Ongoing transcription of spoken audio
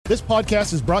This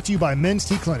podcast is brought to you by Men's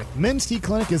T Clinic. Men's T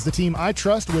Clinic is the team I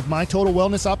trust with my total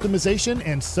wellness optimization,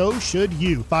 and so should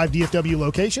you. 5 DFW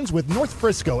locations with North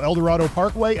Frisco, El Dorado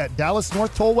Parkway at Dallas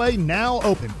North Tollway now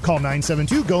open. Call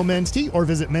 972-GO-MEN'S-T or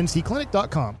visit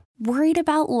mensteclinic.com. Worried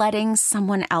about letting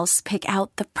someone else pick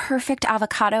out the perfect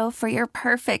avocado for your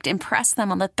perfect impress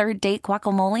them on the third date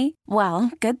guacamole?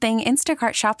 Well, good thing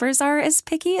Instacart shoppers are as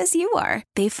picky as you are.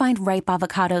 They find ripe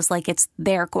avocados like it's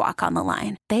their guac on the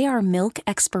line. They are milk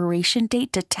expiration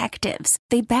date detectives.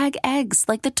 They bag eggs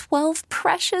like the 12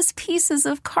 precious pieces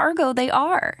of cargo they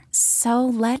are. So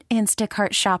let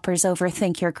Instacart shoppers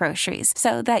overthink your groceries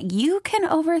so that you can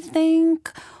overthink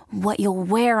what you'll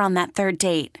wear on that third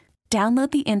date.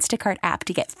 Download the Instacart app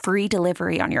to get free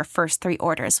delivery on your first 3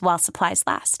 orders while supplies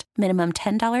last. Minimum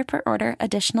 $10 per order.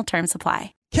 Additional terms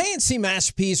apply. K&C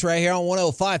Masterpiece right here on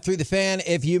 105 through the Fan.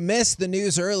 If you missed the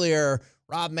news earlier,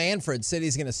 Rob Manfred said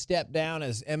he's going to step down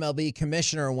as MLB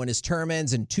commissioner when his term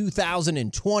ends in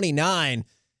 2029.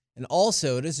 And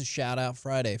also, it is a shout-out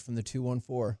Friday from the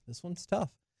 214. This one's tough.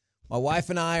 My wife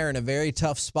and I are in a very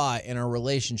tough spot in our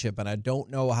relationship, and I don't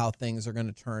know how things are going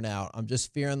to turn out. I'm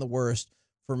just fearing the worst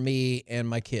for me and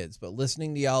my kids, but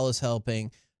listening to y'all is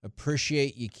helping.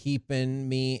 Appreciate you keeping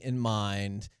me in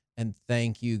mind, and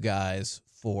thank you guys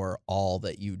for all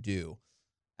that you do.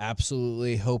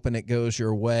 Absolutely hoping it goes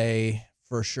your way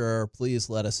for sure.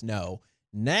 Please let us know.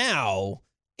 Now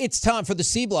it's time for the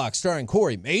C Block starring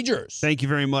Corey Majors. Thank you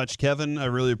very much, Kevin. I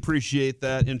really appreciate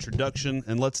that introduction,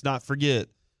 and let's not forget,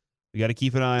 we got to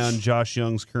keep an eye on Josh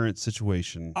Jung's current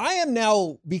situation. I am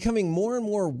now becoming more and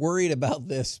more worried about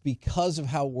this because of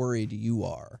how worried you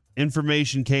are.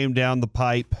 Information came down the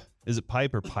pipe. Is it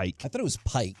pipe or pike? I thought it was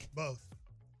pike. Both.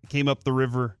 It came up the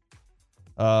river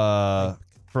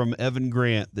from Evan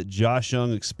Grant that Josh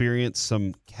Jung experienced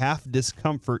some calf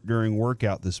discomfort during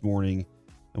workout this morning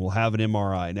and will have an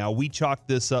MRI. Now, we chalked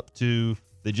this up to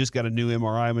they just got a new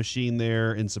MRI machine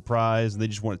there in Surprise, and they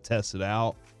just want to test it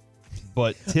out.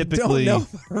 But typically, don't know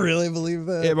if I really believe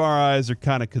that. MRIs are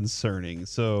kind of concerning,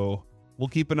 so we'll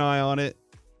keep an eye on it.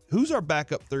 Who's our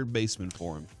backup third baseman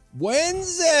for him?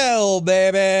 Wenzel,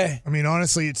 baby. I mean,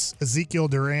 honestly, it's Ezekiel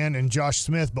Duran and Josh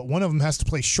Smith, but one of them has to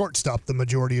play shortstop the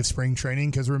majority of spring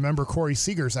training because remember, Corey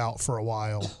Seager's out for a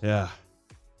while. Yeah.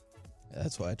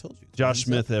 That's why I told you. Josh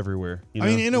Smith everywhere. I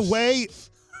mean, in a way,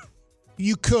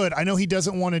 you could. I know he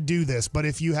doesn't want to do this, but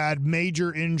if you had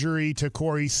major injury to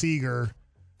Corey Seager,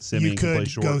 Simeon you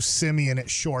could go Simeon at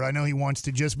short. I know he wants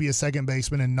to just be a second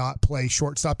baseman and not play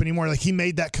shortstop anymore. Like he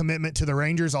made that commitment to the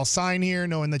Rangers. I'll sign here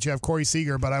knowing that you have Corey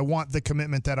Seager, but I want the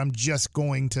commitment that I'm just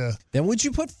going to. Then would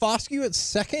you put Foscue at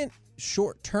second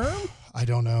short term? I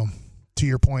don't know. To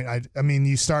your point, I mean,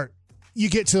 you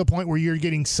get to a point where you're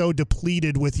getting so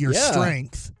depleted with your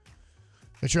strength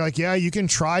that you're like, yeah, you can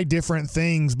try different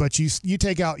things, but you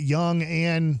take out Jung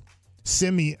and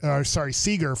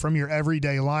Seager from your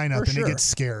everyday lineup, and it gets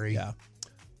scary. Yeah.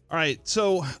 All right,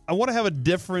 so I want to have a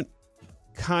different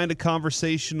kind of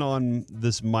conversation on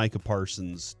this Micah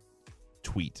Parsons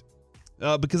tweet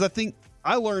because I think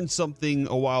I learned something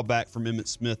a while back from Emmitt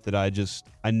Smith that I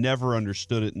never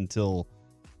understood it until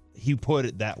he put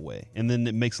it that way, and then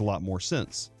it makes a lot more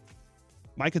sense.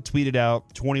 Micah tweeted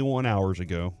out 21 hours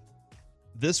ago,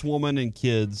 "This woman and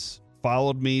kids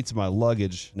followed me to my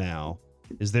luggage now.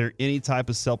 Is there any type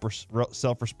of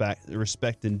self-respect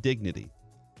and dignity?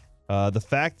 The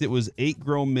fact it was 8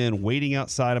 grown men waiting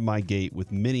outside of my gate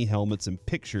with mini helmets and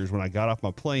pictures when I got off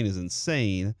my plane is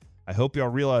insane. I hope y'all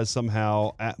realize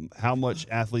somehow how much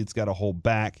athletes got to hold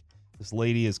back. This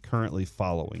lady is currently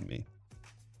following me."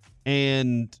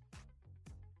 And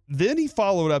then he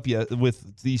followed up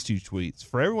with these 2 tweets.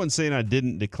 "For everyone saying I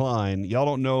didn't decline, y'all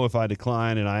don't know if I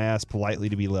declined and I asked politely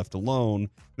to be left alone.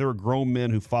 There were grown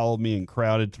men who followed me and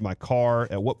crowded to my car.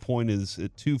 At what point is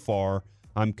it too far?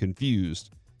 I'm confused."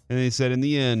 And they said, "In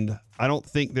the end, I don't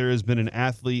think there has been an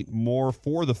athlete more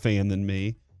for the fan than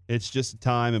me. It's just a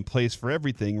time and place for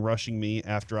everything. Rushing me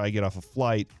after I get off a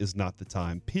flight is not the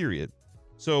time, period."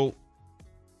 So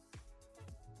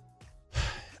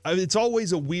it's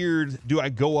always a weird, do I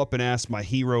go up and ask my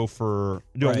hero I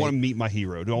want to meet my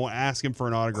hero? Do I want to ask him for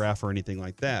an autograph or anything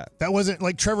like that? That wasn't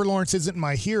like Trevor Lawrence isn't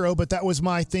my hero, but that was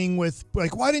my thing with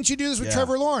like, why didn't you do this with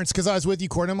Trevor Lawrence? Because I was with you,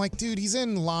 Court. I'm like, dude, he's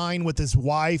in line with his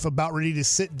wife about ready to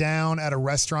sit down at a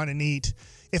restaurant and eat.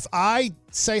 If I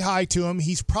say hi to him,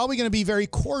 he's probably going to be very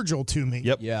cordial to me.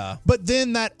 Yep. Yeah. But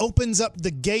then that opens up the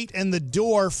gate and the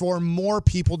door for more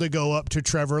people to go up to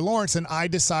Trevor Lawrence, and I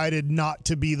decided not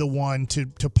to be the one to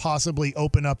possibly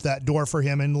open up that door for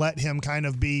him and let him kind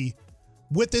of be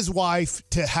with his wife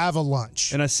to have a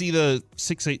lunch. And I see the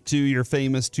 682, you're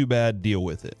famous, too bad, deal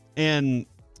with it. And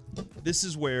this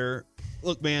is where,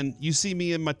 look, man, you see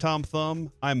me in my Tom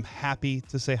Thumb, I'm happy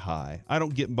to say hi. I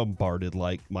don't get bombarded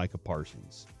like Micah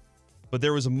Parsons. But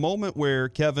there was a moment where,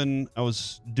 Kevin, I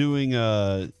was doing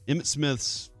Emmitt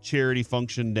Smith's charity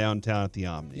function downtown at the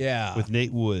Omni. Yeah. With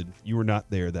Nate Wood. You were not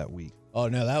there that week. Oh,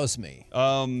 no, that was me.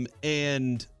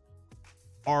 And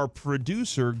our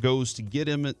producer goes to get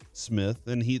Emmitt Smith,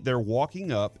 and they're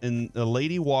walking up, and a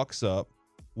lady walks up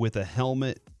with a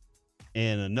helmet,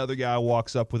 and another guy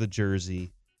walks up with a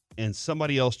jersey, and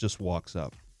somebody else just walks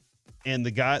up. And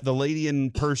the lady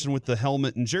in person with the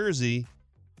helmet and jersey,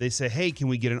 they say, hey, can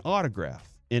we get an autograph?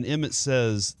 And Emmitt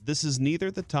says, this is neither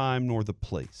the time nor the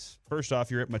place. First off,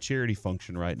 you're at my charity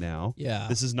function right now. Yeah.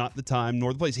 This is not the time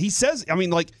nor the place. He says,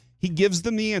 he gives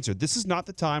them the answer. This is not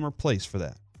the time or place for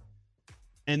that.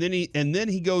 And then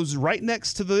he goes right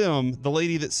next to them, the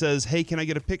lady that says, hey, can I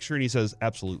get a picture? And he says,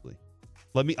 absolutely.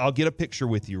 I'll get a picture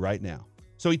with you right now.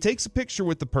 So he takes a picture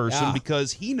with the person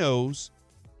because he knows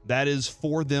that is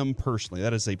for them personally.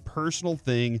 That is a personal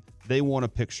thing. They want a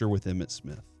picture with Emmitt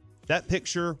Smith. That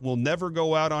picture will never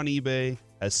go out on eBay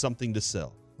as something to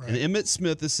sell. Right. And Emmitt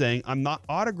Smith is saying, I'm not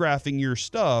autographing your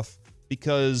stuff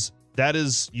because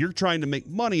you're trying to make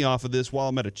money off of this while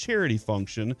I'm at a charity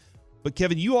function. But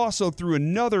Kevin, you also threw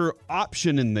another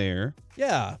option in there.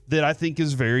 Yeah. That I think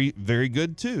is very, very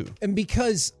good too. And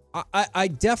because I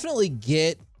definitely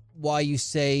get why you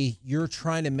say you're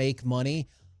trying to make money.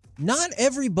 Not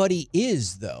everybody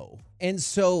is, though. And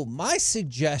so my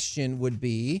suggestion would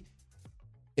be,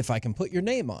 if I can put your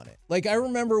name on it. Like, I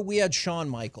remember we had Shawn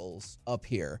Michaels up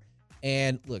here.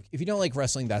 And look, if you don't like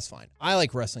wrestling, that's fine. I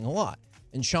like wrestling a lot.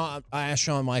 And I asked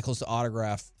Shawn Michaels to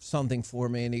autograph something for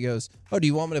me. And he goes, oh, do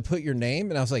you want me to put your name?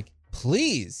 And I was like,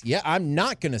 please. Yeah, I'm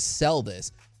not going to sell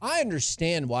this. I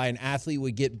understand why an athlete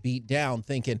would get beat down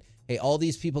thinking, hey, all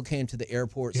these people came to the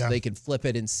airport so they can flip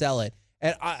it and sell it.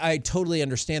 And I totally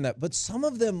understand that. But some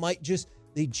of them might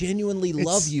they genuinely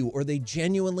love you, or they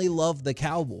genuinely love the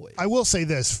Cowboys. I will say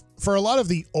this. For a lot of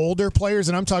the older players,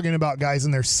 and I'm talking about guys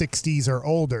in their 60s or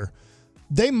older,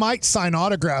 they might sign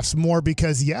autographs more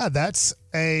because, that's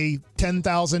a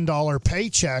 $10,000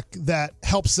 paycheck that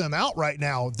helps them out right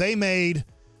now.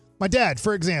 My dad,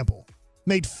 for example,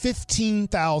 made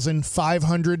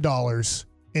 $15,500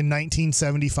 in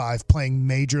 1975 playing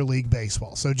Major League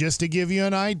Baseball. So just to give you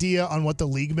an idea on what the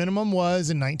league minimum was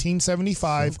in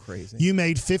 1975, so crazy. You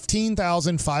made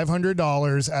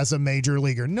 $15,500 as a major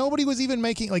leaguer. Nobody was even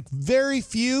making, very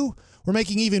few were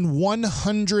making even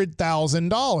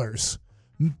 $100,000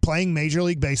 playing Major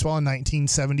League Baseball in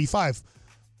 1975.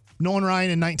 Nolan Ryan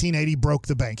in 1980 broke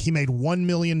the bank. He made $1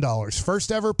 million.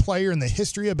 First ever player in the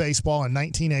history of baseball in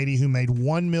 1980 who made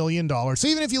 $1 million. So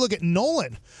even if you look at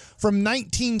Nolan from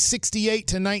 1968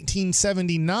 to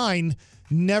 1979,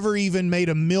 never even made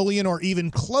 $1 million or even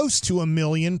close to $1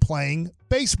 million playing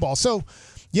baseball. So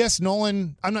yes,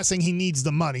 Nolan, I'm not saying he needs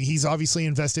the money. He's obviously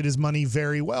invested his money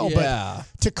very well. Yeah.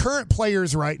 But to current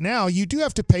players right now, you do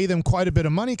have to pay them quite a bit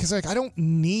of money because I don't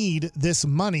need this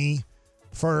money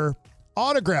for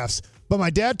autographs. But my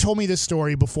dad told me this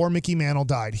story before Mickey Mantle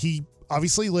died. He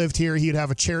obviously lived here. He'd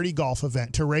have a charity golf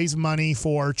event to raise money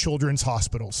for children's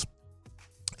hospitals.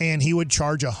 And he would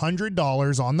charge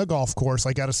 $100 on the golf course,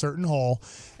 at a certain hole,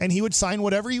 and he would sign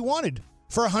whatever he wanted.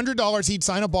 For $100, he'd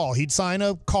sign a ball, he'd sign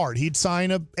a card, he'd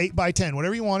sign a 8x10,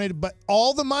 whatever he wanted. But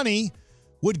all the money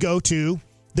would go to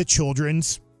the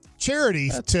children's charity.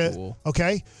 That's cool.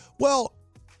 Okay. Well,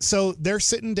 so they're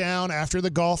sitting down after the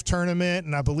golf tournament,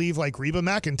 and I believe Reba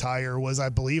McEntire was,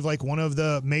 one of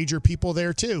the major people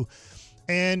there too.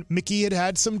 And Mickey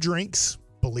had some drinks,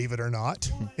 believe it or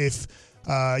not, if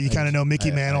you kind of know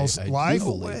Mickey Mantle's life.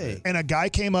 And a guy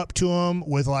came up to him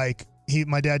with my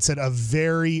dad said a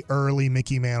very early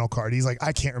Mickey Mantle card. He's like,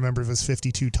 I can't remember if it was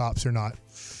 52 tops or not.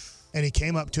 And he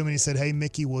came up to him and he said, hey,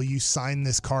 Mickey, will you sign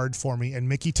this card for me? And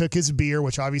Mickey took his beer,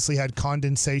 which obviously had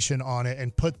condensation on it,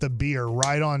 and put the beer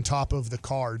right on top of the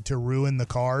card to ruin the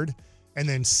card, and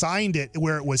then signed it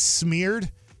where it was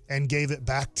smeared and gave it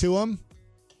back to him.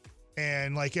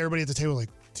 And everybody at the table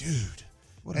dude.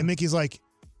 And Mickey's like,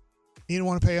 he didn't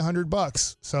want to pay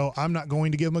 $100, so I'm not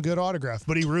going to give him a good autograph.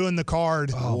 But he ruined the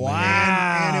card. Oh, wow.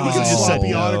 And it was a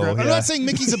sloppy autograph. I'm not saying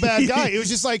Mickey's a bad guy. It was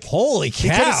just holy cow. He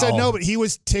could have said no, but he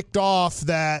was ticked off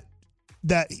that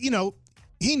he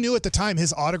knew at the time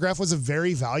his autograph was a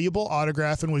very valuable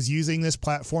autograph and was using this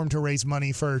platform to raise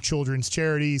money for children's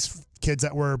charities, kids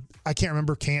that were, I can't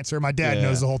remember, cancer. My dad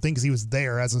knows the whole thing because he was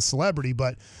there as a celebrity,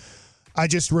 but I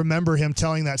just remember him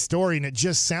telling that story, and it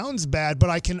just sounds bad, but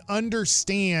I can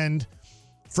understand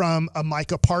from a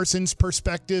Micah Parsons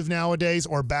perspective nowadays,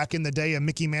 or back in the day, a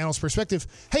Mickey Mantle's perspective.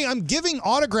 Hey, I'm giving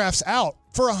autographs out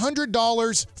for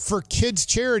 $100 for kids'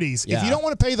 charities. Yeah. If you don't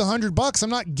want to pay the $100, I'm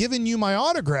not giving you my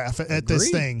autograph at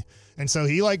this thing. And so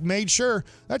he made sure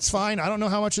that's fine. I don't know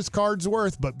how much this card's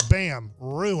worth, but bam,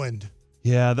 ruined.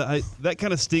 Yeah, that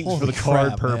kind of stinks for the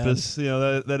card purpose. Man. You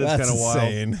know, that is kind of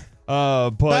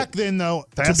wild. But back then, though,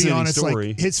 to be honest,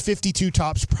 story. His 52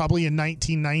 tops probably in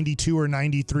 1992 or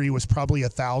 93 was probably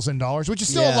 $1,000, which is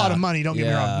still a lot of money. Don't get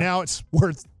me wrong. Now it's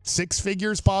worth six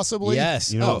figures possibly.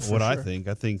 Yes. You know what I think?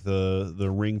 I think the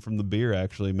ring from the beer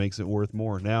actually makes it worth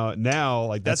more. Now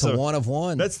like that's a one of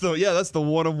one. That's the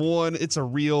one of one. That's a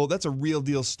real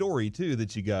deal story too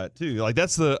that you got too. Like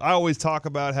I always talk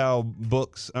about how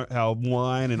how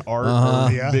wine and art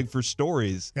are big for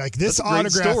stories. Like this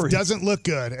autograph doesn't look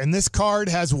good, and this card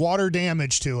has water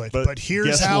damage to it. But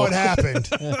here's how it happened.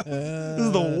 This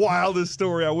is the wildest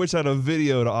story. I wish I had a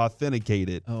video to authenticate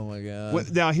it. Oh my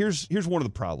god. Now here's one of the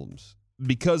problems.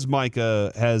 Because Micah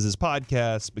has his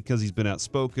podcast, because he's been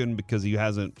outspoken, because he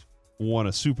hasn't won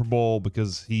a Super Bowl,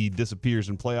 because he disappears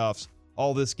in playoffs,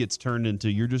 all this gets turned into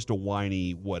you're just a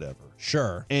whiny whatever.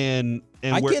 Sure. And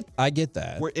I get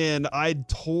that. And I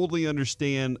totally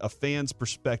understand a fan's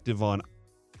perspective on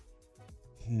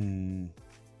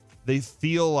they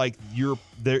feel like you're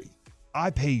there. I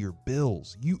pay your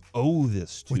bills. You owe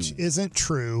this to me. Which isn't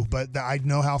true, but I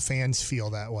know how fans feel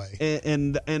that way.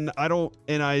 And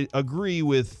I agree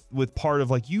with part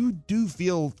of you do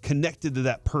feel connected to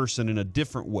that person in a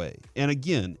different way. And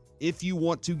again, if you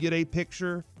want to get a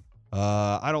picture,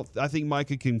 I think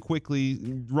Micah can quickly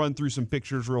run through some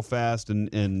pictures real fast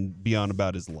and be on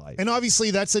about his life. And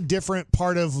obviously that's a different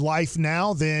part of life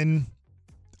now than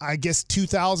I guess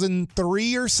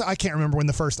 2003 or so. I can't remember when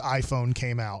the first iPhone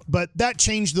came out, but that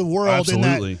changed the world.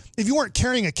 Absolutely. In that if you weren't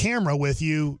carrying a camera with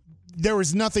you, there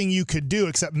was nothing you could do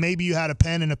except maybe you had a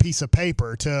pen and a piece of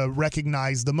paper to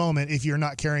recognize the moment if you're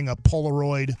not carrying a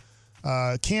Polaroid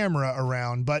camera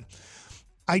around. But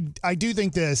I do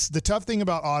think the tough thing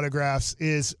about autographs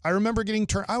is I remember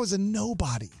I was a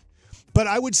nobody. But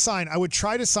I would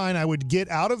try to sign. I would get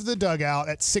out of the dugout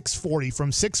at 6:40,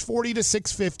 from 6:40 to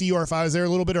 6:50, or if I was there a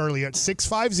little bit early, at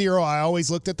 6:50, I always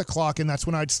looked at the clock, and that's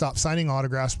when I'd stop signing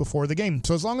autographs before the game.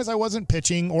 So as long as I wasn't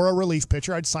pitching or a relief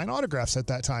pitcher, I'd sign autographs at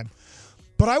that time.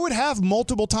 But I would have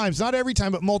multiple times, not every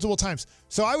time, but multiple times.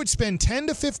 So I would spend 10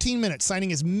 to 15 minutes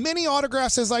signing as many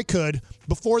autographs as I could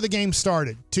before the game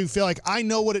started to feel like I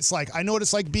know what it's like. I know what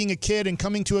it's like being a kid and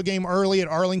coming to a game early at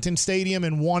Arlington Stadium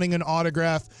and wanting an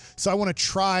autograph. So I want to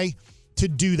try to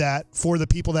do that for the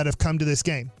people that have come to this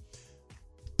game.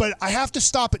 But I have to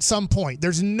stop at some point.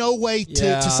 There's no way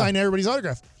to sign everybody's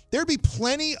autograph. There'd be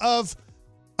plenty of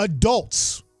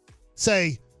adults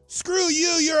say, screw you,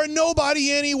 you're a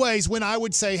nobody anyways, when I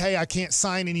would say, hey, I can't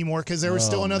sign anymore because there was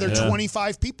still another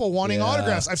 25 people wanting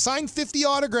autographs. I've signed 50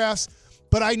 autographs,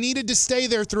 but I needed to stay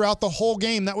there throughout the whole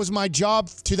game. That was my job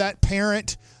to that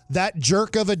parent, that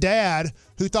jerk of a dad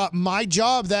who thought my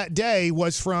job that day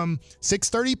was from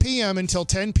 6:30 p.m. until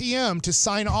 10 p.m. to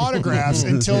sign autographs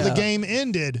until the game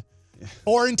ended.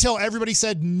 Or until everybody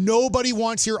said nobody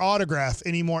wants your autograph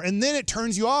anymore. And then it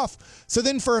turns you off. So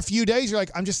then for a few days, you're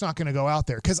like, I'm just not going to go out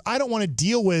there because I don't want to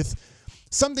deal with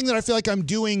something that I feel like I'm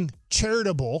doing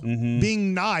charitable,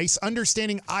 being nice,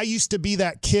 understanding I used to be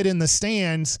that kid in the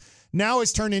stands. Now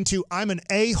it's turned into I'm an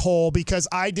a-hole because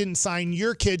I didn't sign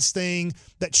your kid's thing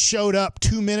that showed up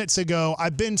 2 minutes ago.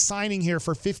 I've been signing here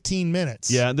for 15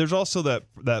 minutes. Yeah, there's also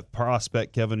that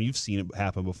prospect, Kevin. You've seen it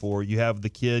happen before. You have the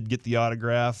kid get the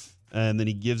autograph, and then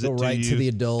he gives it to right you, to the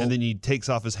adult, and then he takes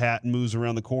off his hat and moves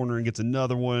around the corner and gets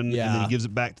another one, and then he gives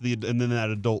it back to and then that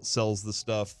adult sells the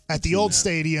stuff. At the old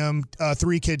stadium,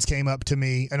 3 kids came up to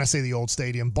me, and I say the old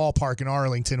stadium, ballpark in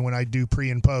Arlington when I do pre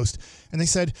and post, and they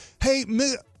said, hey,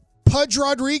 Pudge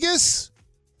Rodriguez?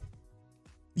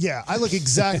 Yeah, I look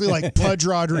exactly like Pudge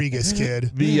Rodriguez,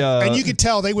 kid. And you could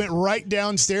tell they went right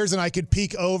downstairs, and I could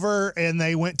peek over, and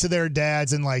they went to their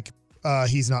dads and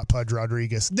he's not Pudge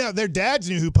Rodriguez. Now, their dads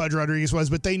knew who Pudge Rodriguez was,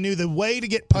 but they knew the way to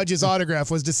get Pudge's autograph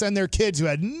was to send their kids who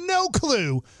had no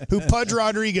clue who Pudge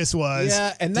Rodriguez was.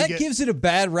 Yeah, and that gives it a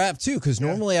bad rap, too, because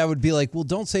normally I would be like, well,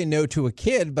 don't say no to a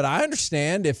kid, but I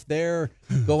understand if they're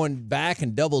going back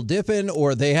and double dipping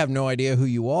or they have no idea who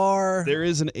you are. There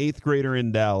is an 8th grader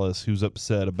in Dallas who's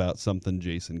upset about something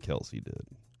Jason Kelsey did.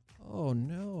 Oh,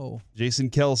 no. Jason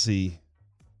Kelsey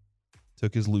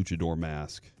took his luchador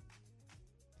mask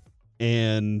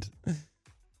and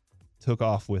took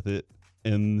off with it.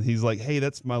 And he's like, hey,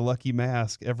 that's my lucky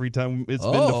mask. Every time it's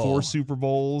been to 4 Super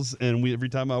Bowls, and every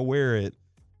time I wear it,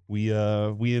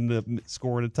 we ended up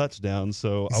scoring a touchdown.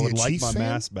 So I would like my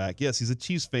mask back. Yes, he's a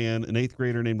Chiefs fan, an 8th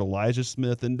grader named Elijah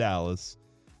Smith in Dallas,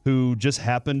 who just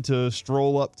happened to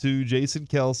stroll up to Jason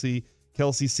Kelce.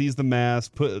 Kelce sees the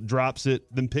mask, drops it,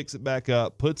 then picks it back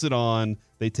up, puts it on.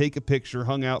 They take a picture,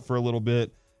 hung out for a little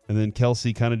bit, and then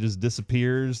Kelce kind of just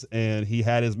disappears, and he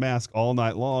had his mask all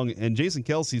night long. And Jason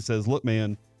Kelce says, look,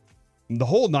 man, the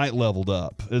whole night leveled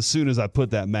up as soon as I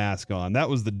put that mask on. That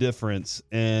was the difference.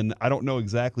 And I don't know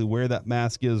exactly where that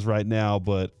mask is right now,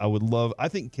 but I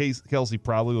think Kelce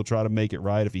probably will try to make it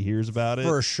right if he hears about it.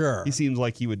 For sure. He seems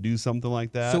like he would do something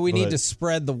like that. So we need to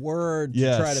spread the word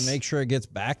to try to make sure it gets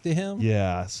back to him?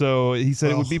 Yeah. So he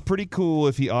said it would be pretty cool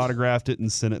if he autographed it and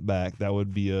sent it back. That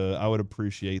would be I would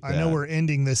appreciate that. I know we're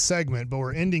ending this segment, but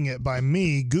we're ending it by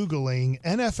me Googling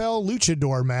NFL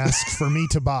luchador masks for me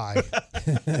to buy.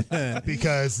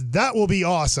 Because that will be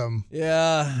awesome.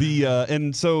 Yeah.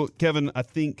 And so, Kevin, I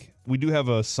think we do have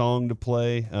a song to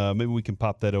play. Maybe we can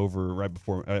pop that over right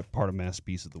before part of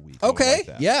Masterpiece of the Week. Okay.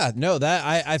 Yeah. No,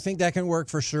 that I think that can work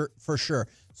for sure.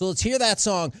 So let's hear that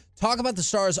song. Talk about the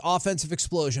Stars' offensive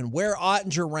explosion, where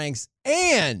Ottinger ranks,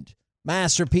 and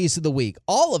Masterpiece of the Week.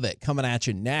 All of it coming at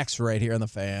you next right here on The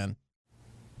Fan.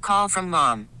 Call from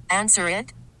mom. Answer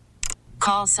it.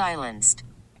 Call silenced.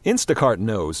 Instacart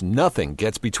knows nothing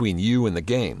gets between you and the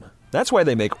game. That's why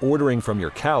they make ordering from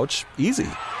your couch easy.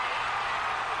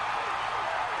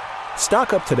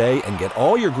 Stock up today and get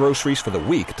all your groceries for the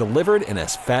week delivered in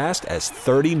as fast as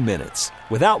 30 minutes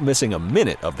without missing a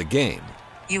minute of the game.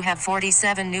 You have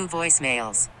 47 new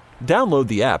voicemails. Download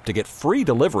the app to get free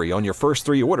delivery on your first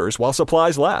 3 orders while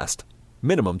supplies last.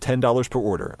 Minimum $10 per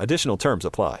order. Additional terms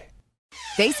apply.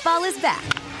 Baseball is back,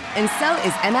 and so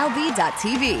is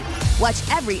MLB.tv. Watch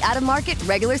every out-of-market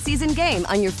regular season game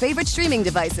on your favorite streaming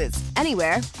devices,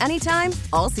 anywhere, anytime,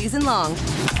 all season long.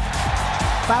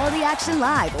 Follow the action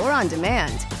live or on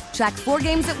demand. Track 4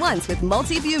 games at once with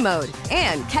multi-view mode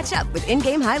and catch up with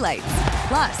in-game highlights.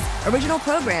 Plus, original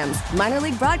programs, minor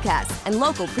league broadcasts, and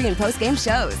local pre- and post-game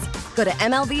shows. Go to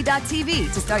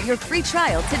MLB.tv to start your free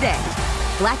trial today.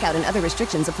 Blackout and other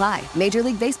restrictions apply. Major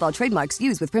League Baseball trademarks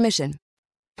used with permission.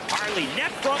 Harley,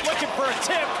 net front, looking for a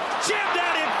tip. Jammed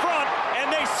out in front,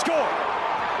 and they score.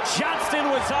 Johnston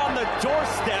was on the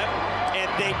doorstep, and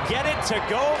they get it to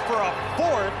go for a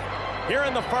 4th here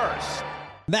in the first.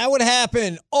 That would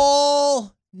happen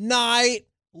all night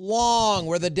long,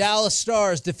 where the Dallas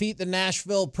Stars defeat the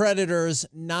Nashville Predators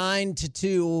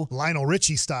 9-2. Lionel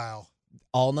Richie style.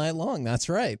 All night long. That's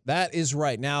right. That is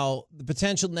right. Now, the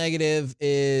potential negative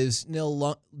is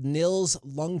Nils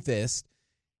Lundqvist.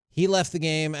 He left the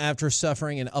game after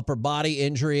suffering an upper body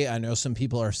injury. I know some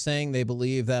people are saying they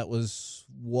believe that was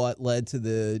what led to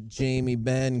the Jamie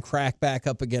Benn crack back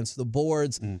up against the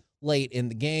boards late in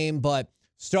the game. But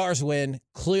Stars win.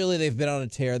 Clearly, they've been on a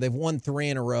tear. They've won 3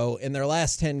 in a row. In their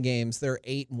last 10 games, they're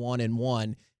 8-1-1.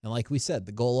 And like we said,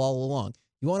 the goal all along,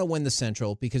 you want to win the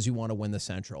Central because you want to win the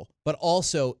Central. But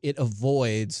also, it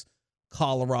avoids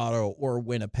Colorado or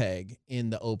Winnipeg in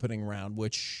the opening round,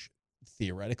 which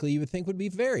theoretically you would think would be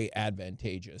very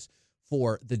advantageous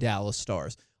for the Dallas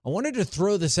Stars. I wanted to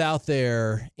throw this out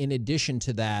there in addition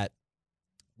to that.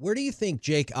 Where do you think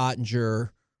Jake Ottinger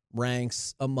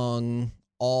ranks among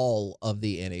all of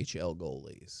the NHL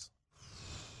goalies?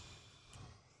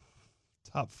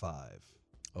 Top 5.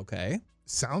 Okay.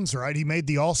 Sounds right. He made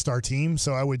the All-Star team,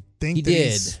 so I would think he that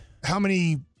did. How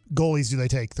many goalies do they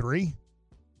take? 3?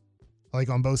 Like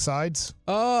on both sides?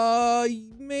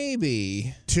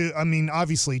 Maybe 2. I mean,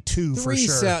 obviously 2 for 3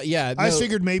 sure. Yeah. I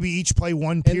figured maybe each play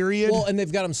one period. And they've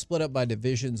got them split up by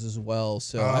divisions as well.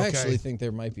 So I actually think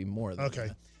there might be more than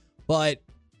that. But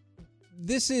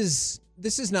this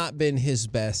has not been his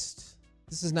best.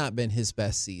 This has not been his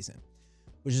best season,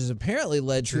 which has apparently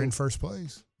led to. You're in first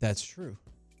place. That's true.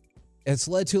 It's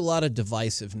led to a lot of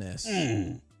divisiveness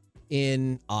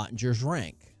in Ottinger's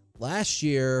rank. Last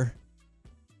year,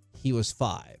 he was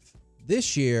 5.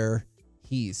 This year,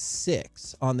 he's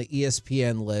 6 on the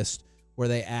ESPN list where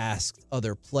they asked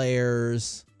other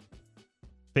players.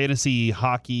 Fantasy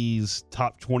hockey's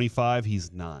top 25,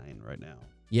 he's 9 right now.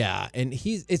 Yeah, and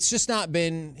it's just not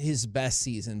been his best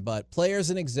season, but players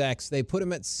and execs, they put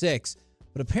him at 6,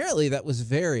 but apparently that was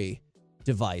very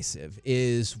divisive.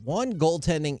 One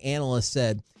goaltending analyst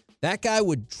said, that guy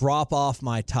would drop off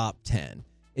my top 10.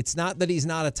 It's not that he's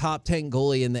not a top 10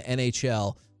 goalie in the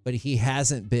NHL, but he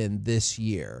hasn't been this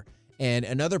year. And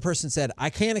another person said, I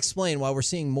can't explain why we're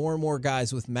seeing more and more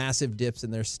guys with massive dips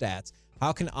in their stats.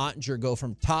 How can Ottinger go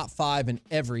from top 5 in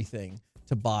everything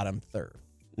to bottom 3rd?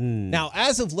 Now,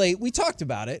 as of late, we talked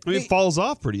about it. I mean, it falls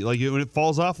off pretty. Like when it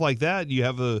falls off like that, you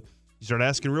have You start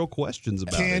asking real questions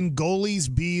about it. Can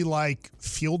goalies be like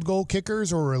field goal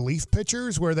kickers or relief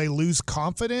pitchers where they lose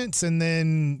confidence and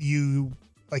then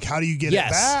how do you get it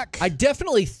back? I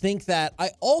definitely think that. I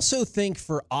also think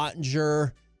for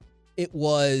Ottinger, it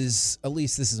was, at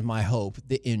least this is my hope,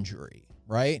 the injury,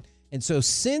 right? And so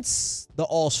since the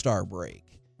All-Star break,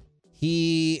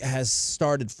 he has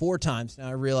started 4 times. Now,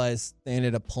 I realize they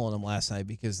ended up pulling him last night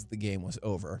because the game was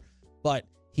over. But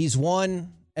he's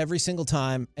won every single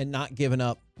time and not given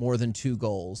up more than 2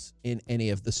 goals in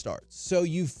any of the starts. So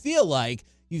you feel like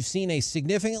you've seen a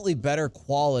significantly better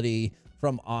quality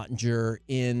from Ottinger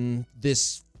in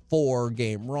this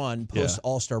 4-game run post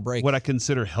All-Star break. What I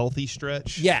consider healthy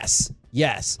stretch? Yes.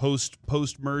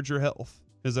 Post-merger health.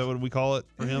 Is that what we call it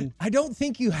for him? I don't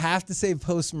think you have to say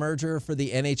post-merger for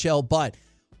the NHL, but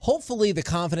hopefully the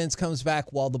confidence comes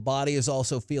back while the body is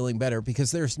also feeling better,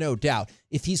 because there's no doubt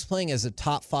if he's playing as a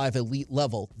top 5 elite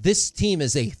level, this team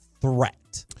is a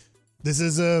threat. This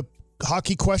is a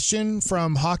hockey question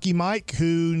from Hockey Mike,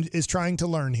 who is trying to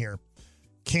learn here.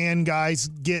 Can guys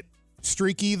get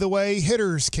streaky the way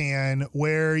hitters can,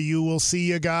 where you will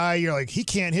see a guy, you're like, he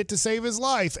can't hit to save his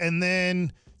life, and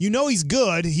then he's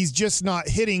good, he's just not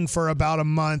hitting for about a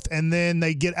month, and then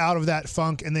they get out of that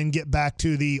funk and then get back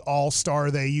to the all-star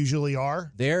they usually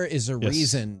are? There is a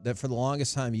reason that for the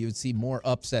longest time you would see more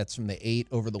upsets from the 8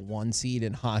 over the 1 seed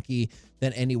in hockey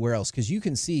than anywhere else, because you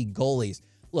can see goalies.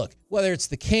 Look, whether it's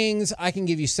the Kings, I can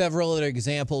give you several other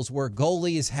examples where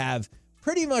goalies have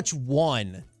pretty much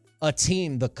won a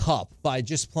team the cup by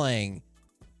just playing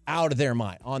out of their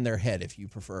mind, on their head if you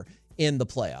prefer, in the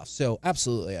playoffs. So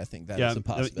absolutely, I think that is a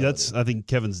possibility. I think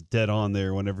Kevin's dead on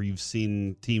there. Whenever you've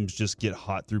seen teams just get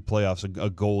hot through playoffs, a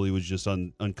goalie was just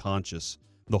unconscious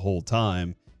the whole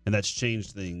time, and that's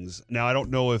changed things. Now, I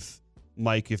don't know if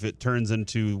it turns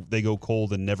into they go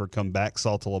cold and never come back,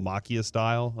 Saltalamacchia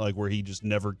style, like where he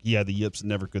had the yips and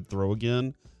never could throw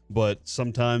again. But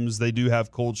sometimes they do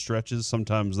have cold stretches.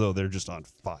 Sometimes, though, they're just on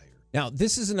fire. Now,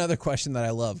 this is another question that I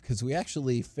love, because we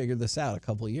actually figured this out a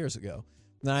couple of years ago.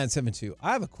 972.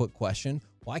 I have a quick question.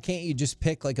 Why can't you just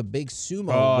pick like a big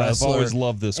sumo wrestler? I've always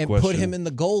loved this and question. Put him in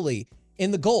the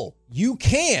goal? You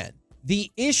can.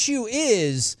 The issue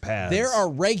is pads. There are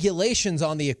regulations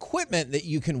on the equipment that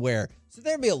you can wear. So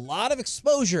there'd be a lot of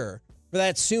exposure for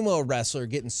that sumo wrestler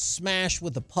getting smashed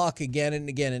with the puck again and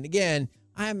again and again.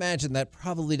 I imagine that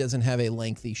probably doesn't have a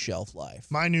lengthy shelf life.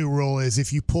 My new rule is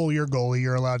if you pull your goalie,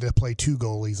 you're allowed to play 2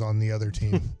 goalies on the other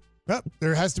team. Yep,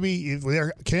 there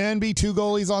can be 2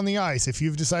 goalies on the ice. If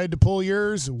you've decided to pull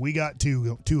yours, we got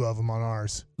two of them on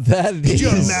ours. Could you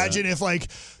imagine if like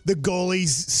the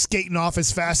goalie's skating off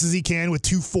as fast as he can with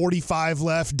 2:45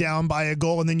 left down by a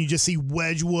goal, and then you just see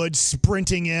Wedgwood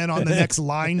sprinting in on the next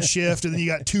line shift, and then you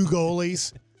got 2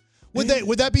 goalies? Would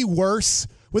that be worse?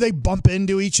 Would they bump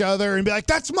into each other and be like,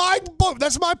 that's my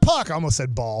puck? I almost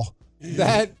said ball.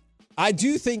 I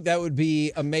do think that would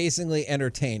be amazingly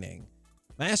entertaining.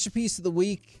 Masterpiece of the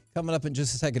week coming up in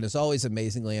just a second is always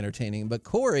amazingly entertaining. But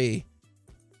Corey,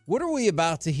 what are we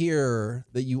about to hear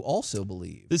that you also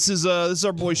believe? This is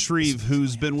our boy Shreve,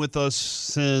 who's been with us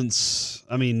since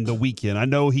the weekend. I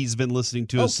know he's been listening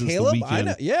to us since Caleb? the weekend.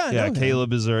 I know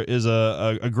Caleb is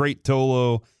a great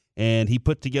Tolo, and he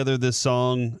put together this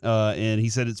song, and he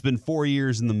said it's been 4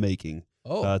 years in the making.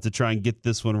 To try and get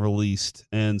this one released.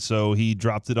 And so he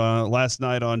dropped it on last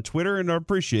night on Twitter, and I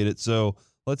appreciate it. So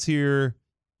let's hear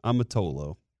I'm a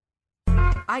Tolo.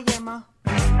 I'm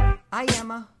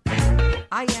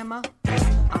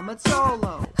a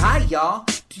Tolo. Hi, y'all.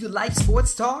 Do you like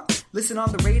sports talk? Listen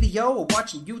on the radio or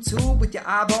watching YouTube with your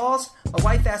eyeballs? My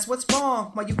wife asks, what's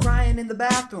wrong? Why you crying in the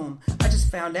bathroom? I just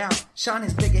found out Sean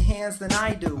has bigger hands than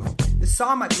I do. This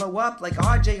song might blow up like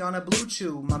RJ on a Blue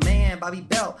Chew. My man, Bobby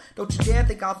Belt, don't you dare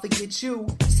think I'll forget you.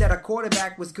 He said our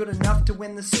quarterback was good enough to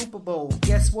win the Super Bowl.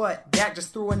 Guess what? Dak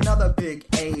just threw another big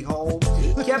a-hole.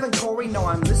 Kevin Corey, no,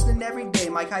 I'm listening every day.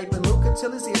 Mike hype and Luke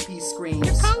until his earpiece screams.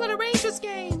 You're calling a Rangers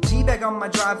game. G-bag on my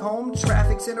drive home,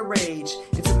 traffic's in a rage.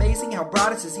 It's amazing how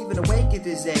Broadus is even awake at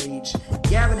his age.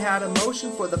 Gavin had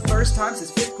emotion for the first time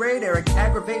since 5th grade. Eric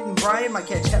aggravating Brian might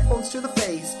catch headphones to the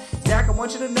face. Zach, I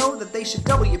want you to know that they should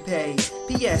double your pay.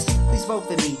 P.S. Please vote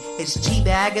for me. It's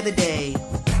G-Bag of the Day.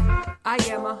 I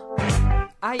am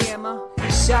a.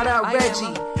 Shout out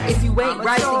Reggie. If you ain't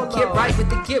right, then get right with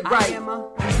the get right.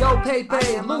 Yo,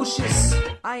 Pepe, Lucius.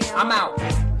 I'm out.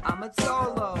 I'm a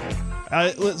Solo.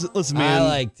 Listen, man. I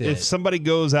liked it. If somebody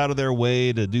goes out of their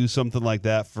way to do something like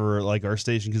that for like our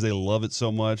station because they love it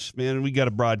so much, man, we got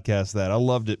to broadcast that. I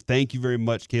loved it. Thank you very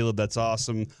much, Caleb. That's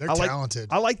awesome. They're talented.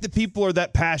 I like that people are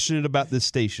that passionate about this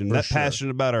station,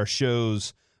 passionate about our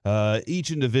shows.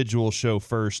 each individual show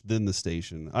first, then the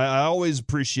station. I always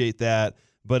appreciate that,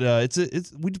 but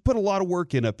we put a lot of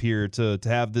work in up here to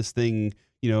have this thing,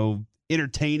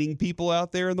 entertaining people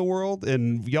out there in the world,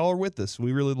 and y'all are with us.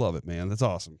 We really love it, man. That's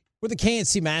awesome. We're the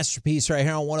K&C Masterpiece right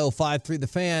here on 105.3 The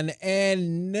Fan.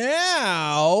 And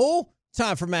now,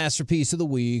 time for Masterpiece of the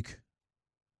Week.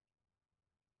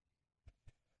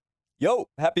 Yo,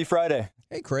 happy Friday.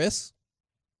 Hey, Chris.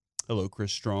 Hello,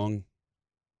 Chris Strong.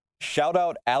 Shout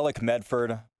out Alec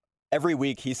Medford. Every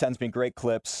week he sends me great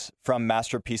clips from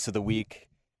Masterpiece of the Week.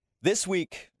 This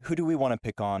week, who do we want to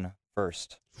pick on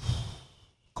first?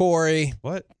 Corey.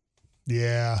 What?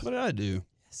 Yeah. What did I do?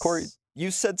 Corey,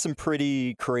 you said some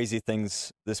pretty crazy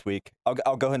things this week. I'll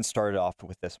go ahead and start it off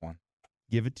with this one.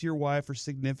 Give it to your wife or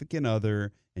significant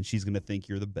other, and she's going to think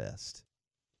you're the best.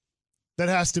 That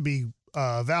has to be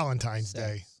Valentine's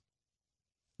Day.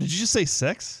 Did you just say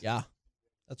sex? Yeah.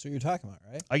 That's what you're talking about,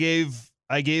 right?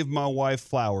 I gave my wife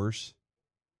flowers.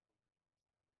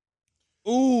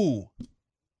 Ooh.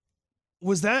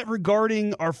 Was that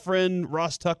regarding our friend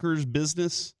Ross Tucker's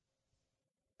business?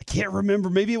 I can't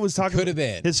remember. Maybe it was talking Could have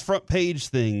been. his front page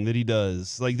thing that he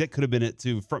does. Like, that could have been it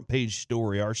too. Front page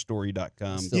story,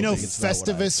 ourstory.com.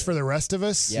 Festivus for the rest of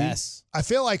us? Yes. I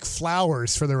feel like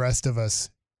flowers for the rest of us.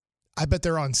 I bet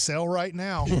they're on sale right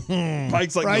now.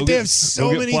 Mike's like, right? They have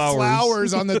so many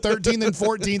flowers on the 13th and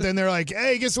 14th, and they're like,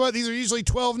 hey, guess what? These are usually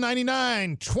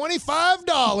 $12.99,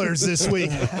 $25 this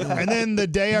week. And then the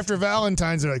day after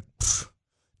Valentine's, they're like,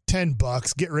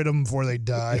 $10. Get rid of them before they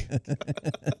die.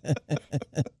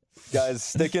 Guys,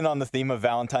 sticking on the theme of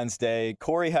Valentine's Day,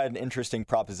 Corey had an interesting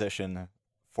proposition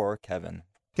for Kevin.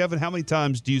 Kevin, how many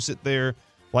times do you sit there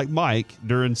like Mike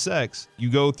during sex? You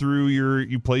go through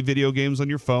you play video games on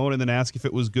your phone and then ask if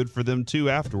it was good for them too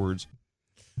afterwards.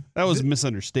 That was a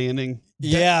misunderstanding.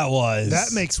 Yeah, it was.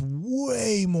 That makes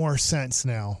way more sense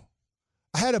now.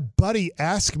 I had a buddy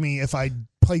ask me if I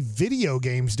play video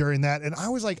games during that, and I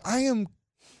was like, I am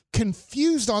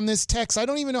confused on this text. I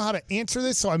don't even know how to answer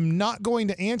this, so I'm not going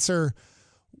to answer.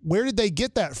 Where did they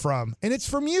get that from? And it's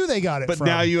from you they got it from. But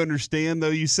now you understand,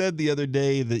 though. You said the other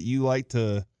day that you like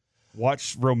to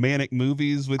watch romantic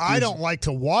movies with I don't like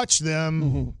to watch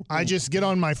them. I just get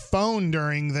on my phone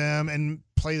during them and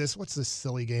play this. What's this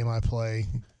silly game I play?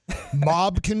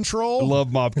 Mob Control. I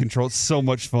love Mob Control. It's so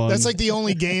much fun. That's like the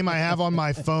only game I have on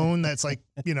my phone that's like,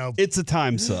 it's a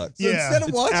time suck. So instead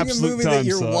of watching a movie that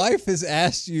your wife has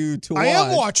asked you to watch. I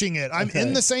am watching it. I'm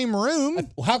in the same room.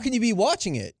 How can you be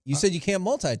watching it? You said you can't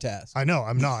multitask. I know.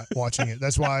 I'm not watching it.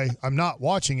 That's why I'm not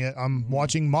watching it. I'm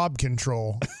watching Mob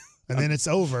Control. And then it's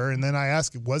over. And then I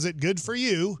ask, was it good for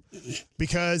you?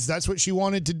 Because that's what she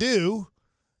wanted to do.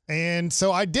 And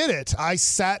so I did it. I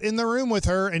sat in the room with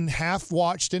her and half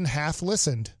watched and half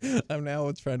listened. I'm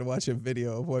now trying to watch a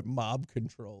video of what Mob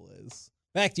Control is.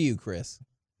 Back to you, Chris.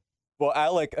 Well,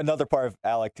 Alec, another part of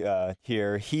Alec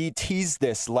here, he teased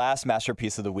this last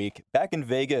Masterpiece of the Week. Back in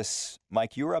Vegas,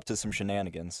 Mike, you were up to some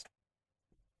shenanigans.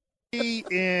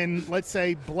 In, let's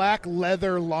say, black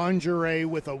leather lingerie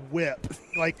with a whip,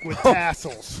 like with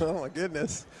tassels. Oh, my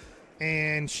goodness.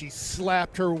 And she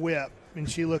slapped her whip. And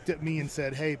she looked at me and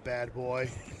said, hey, bad boy.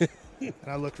 And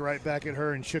I looked right back at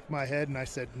her and shook my head, and I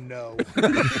said, no.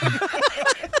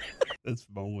 That's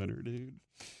my winner, dude.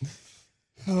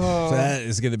 That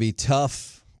is going to be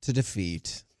tough to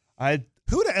defeat.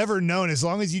 Who would have ever known, as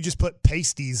long as you just put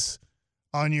pasties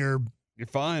on you're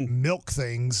fine. Milk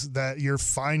things, that you're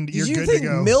fine. Did you think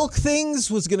milk things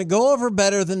was going to go over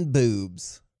better than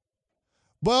boobs?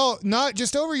 Well, not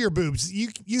just over your boobs.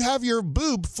 You have your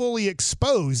boob fully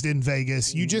exposed in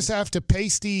Vegas. You just have to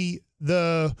pasty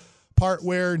the part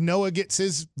where Noah gets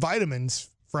his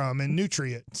vitamins from and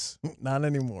nutrients. Not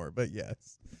anymore, but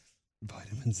yes.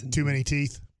 Vitamins and too many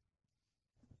teeth.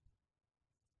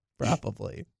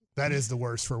 Probably. That is the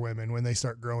worst for women when they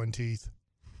start growing teeth.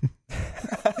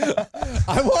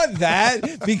 I want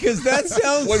that because that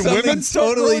sounds something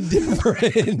totally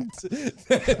different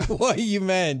than what you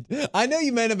meant. I know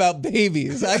you meant about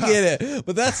babies. I get it.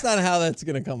 But that's not how that's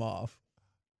going to come off.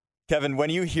 Kevin, when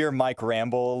you hear Mike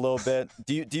ramble a little bit,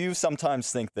 do you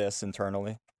sometimes think this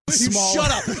internally? You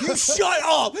shut up. You shut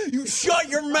up. You shut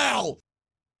your mouth.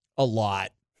 A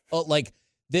lot. Like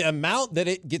the amount that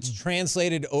it gets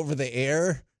translated over the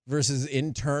air versus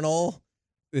internal.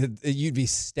 You'd be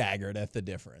staggered at the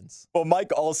difference. Well,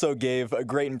 Mike also gave a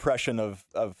great impression of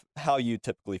how you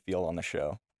typically feel on the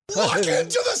show. Look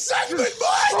into the segment,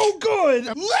 Mike! So good!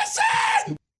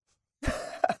 Listen!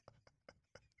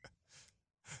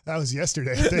 That was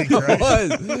yesterday, I think, right?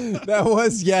 That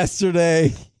was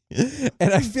yesterday.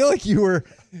 And I feel like you were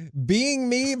being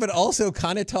me, but also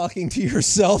kind of talking to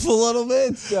yourself a little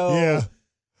bit. So Yeah.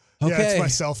 Okay. Yeah, it's my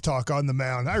self-talk on the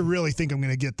mound. I really think I'm going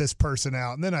to get this person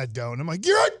out, and then I don't. I'm like,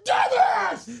 you're a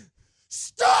dumbass!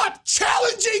 Stop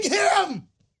challenging him!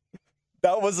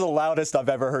 That was the loudest I've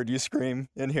ever heard you scream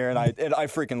in here, and I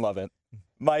freaking love it.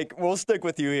 Mike, we'll stick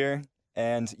with you here,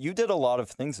 and you did a lot of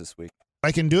things this week.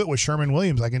 I can do it with Sherman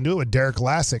Williams. I can do it with Derek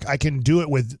Lassick. I can do it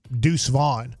with Deuce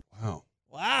Vaughn.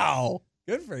 Wow.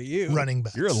 Good for you. Running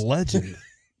backs. You're a legend.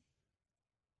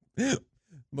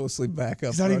 Mostly backup.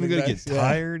 He's not even going to get Yeah.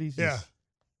 tired. He's Yeah. just,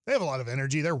 They have a lot of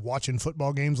energy. They're watching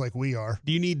football games like we are.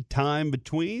 do you need time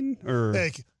between? Or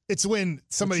Like, it's when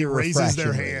somebody your raises their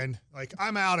refraction rate? hand, like,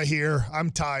 I'm out of here.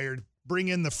 I'm tired. Bring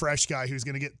in the fresh guy who's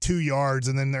going to get 2 yards,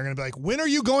 and then they're going to be like, when are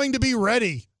you going to be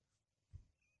ready?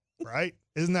 Right?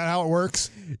 Isn't that how it works?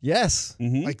 Yes.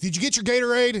 Mhm. Like, did you get your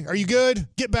Gatorade? Are you good?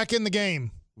 Get back in the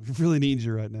game. We really need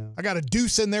you right now. I got a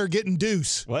deuce in there getting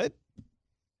deuce. What?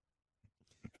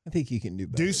 I think you can do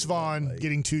better. Deuce than Vaughn that, Mike.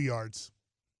 getting 2 yards.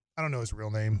 I don't know his real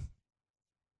name.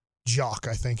 Jock,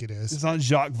 I think it It's is. not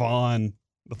Jacques Vaughn,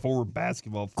 the former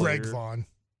basketball player. Greg Vaughn.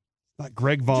 Not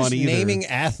Greg Vaughn Just either. naming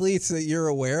athletes that you're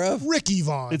aware of. Ricky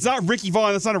Vaughn. It's not Ricky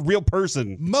Vaughn. That's not a real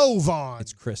person. Mo Vaughn.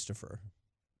 It's Christopher.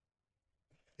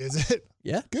 Is it?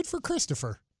 Yeah. Good for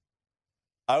Christopher.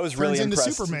 I was really Turns into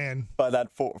impressed Superman. by that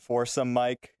foursome,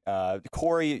 Mike.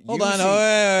 Corey, Hold you on. seem- Oh,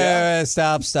 Yeah. wait.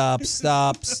 Stop. Stop.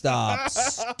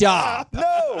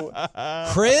 No,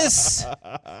 Chris,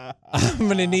 I'm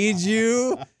going to need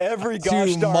you every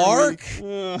gosh to darn mark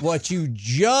week. what you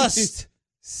just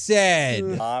said.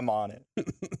 I'm on it.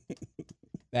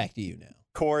 Back to you now.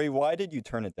 Corey, why did you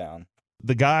turn it down?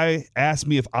 The guy asked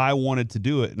me if I wanted to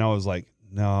do it, and I was like,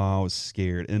 no, I was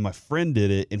scared. And my friend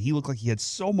did it, and he looked like he had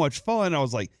so much fun. I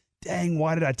was like, dang,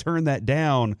 why did I turn that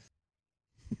down?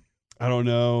 I don't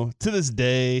know. To this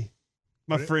day,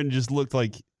 my What? friend just looked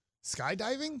like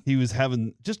Skydiving? he was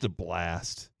having just a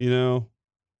blast, you know?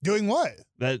 Doing what?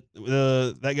 That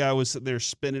guy was sitting there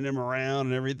spinning him around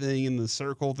and everything in the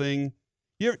circle thing.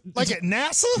 Like at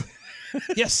NASA?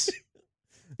 Yes.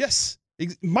 Yes.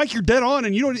 Mike, you're dead on,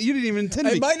 and you didn't even intend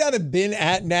to I be. might not have been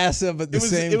at NASA, but It was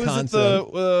concept.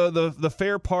 at the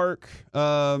Fair Park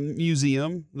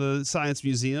Museum, the Science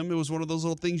Museum. It was one of those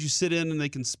little things you sit in, and they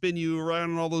can spin you around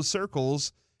in all those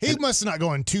circles. He must not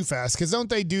going too fast, because don't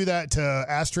they do that to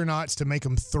astronauts to make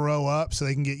them throw up so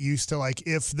they can get used to, like,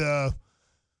 if the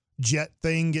jet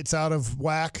thing gets out of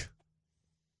whack?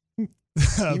 You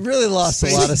really lost a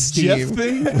lot of Jet steam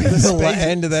thing? with the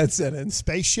end of that sentence.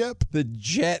 Spaceship? The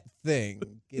jet thing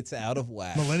gets out of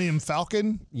whack. Millennium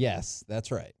Falcon? Yes,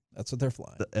 that's right. That's what they're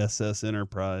flying. The SS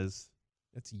Enterprise.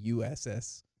 That's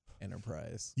USS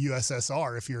Enterprise.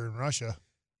 USSR if you're in Russia.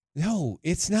 No,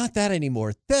 it's not that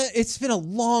anymore. It's been a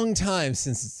long time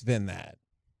since it's been that.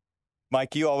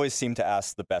 Mike, you always seem to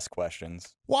ask the best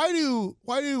questions. Why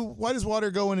does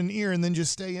water go in an ear and then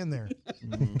just stay in there?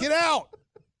 Get out!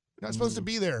 Not supposed to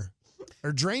be there.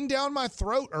 Or drain down my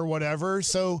throat or whatever,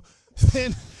 so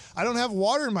then I don't have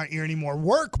water in my ear anymore.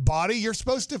 Work, body. You're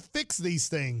supposed to fix these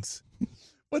things.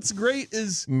 What's great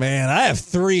is Man, I have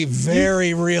 3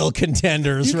 very real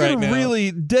contenders you right could now.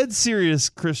 really, dead serious,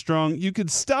 Chris Strong, you could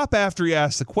stop after he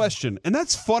asks the question, and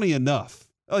that's funny enough.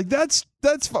 Like, that's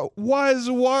why is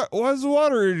the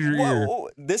water in your ear? Whoa,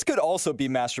 this could also be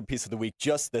Masterpiece of the Week,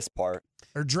 just this part.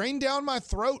 Or drain down my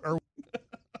throat or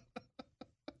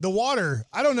the water.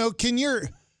 I don't know. Can your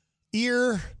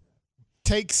ear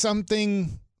take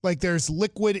something like there's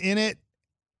liquid in it,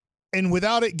 and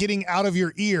without it getting out of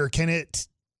your ear, can it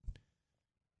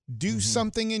do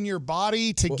something in your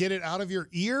body to get it out of your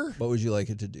ear? What would you like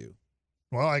it to do?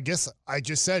 Well, I guess I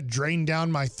just said drain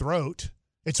down my throat.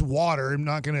 It's water. I'm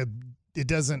not going to, it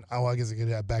doesn't, I guess it could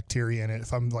have bacteria in it.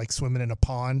 If I'm like swimming in a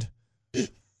pond,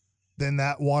 then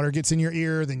that water gets in your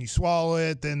ear, then you swallow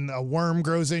it, then a worm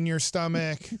grows in your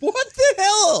stomach. What the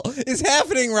hell is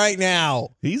happening right now?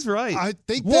 He's right. I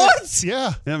think What?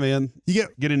 Yeah. Yeah, man. You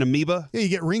get an amoeba? Yeah, you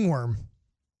get ringworm.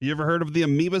 You ever heard of the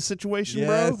amoeba situation,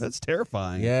 bro? Yes. That's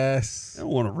terrifying. Yes. I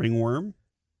don't want a ringworm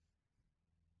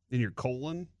in your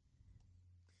colon.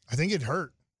 I think it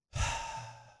hurt.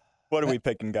 What are we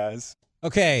picking, guys?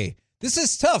 Okay, this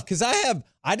is tough because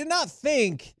I did not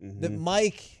think that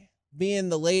Mike, being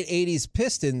the late 80s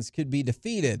Pistons, could be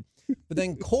defeated. But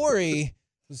then Corey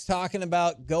was talking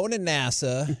about going to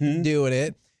NASA, doing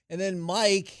it, and then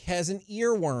Mike has an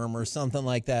earworm or something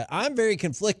like that. I'm very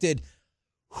conflicted.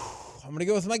 I'm going to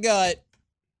go with my gut.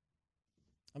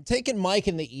 I'm taking Mike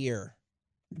in the ear.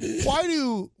 Why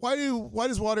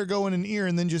does water go in an ear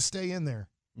and then just stay in there?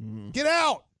 Get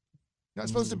out. Not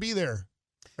supposed to be there.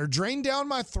 Or drain down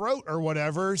my throat or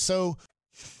whatever. So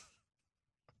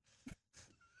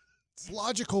It's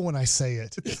logical when I say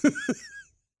it.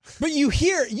 But you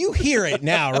hear it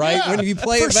now, right? Yeah, when you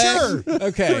play it back? Sure.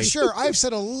 Okay. For sure. I've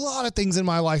said a lot of things in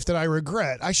my life that I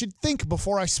regret. I should think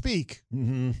before I speak.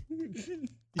 Mm-hmm.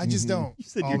 I just don't You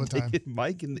said all you're the time. taking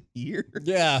Mike in the ear.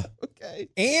 Yeah. Okay.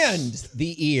 And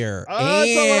the ear.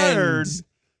 That's all I heard.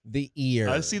 The ear.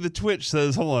 I see the Twitch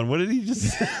says, hold on, what did he just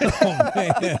say? Oh,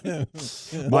 man.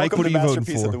 Mike, Welcome what to are you voting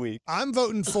Masterpiece of for? the Week. I'm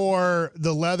voting for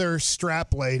the leather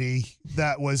strap lady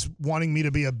that was wanting me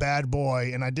to be a bad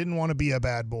boy, and I didn't want to be a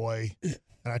bad boy. And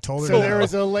I told her So no. there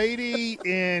was a lady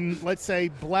in, let's say,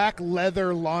 black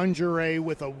leather lingerie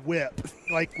with a whip,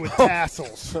 like with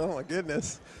tassels. Oh, my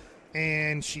goodness.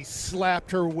 And she slapped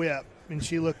her whip, and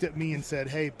she looked at me and said,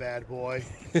 "Hey, bad boy."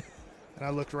 And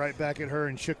I looked right back at her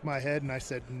and shook my head, and I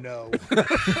said, "No."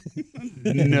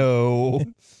 No.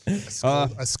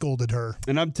 I scolded her.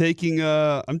 And I'm taking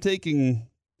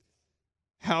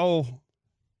how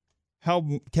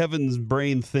Kevin's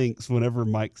brain thinks whenever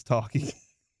Mike's talking.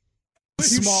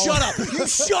 You shut up. You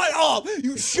shut up.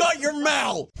 You shut your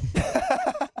mouth.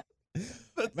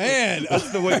 Man. That's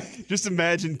the way. Just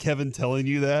imagine Kevin telling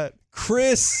you that.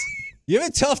 Chris, you have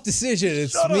a tough decision.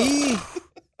 It's me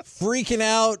freaking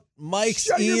out Mike's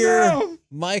Shut your ear. mouth.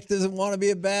 Mike doesn't want to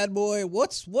be a bad boy.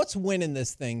 What's winning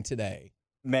this thing today?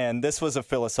 Man, this was a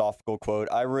philosophical quote.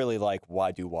 I really like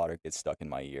why do water get stuck in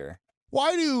my ear?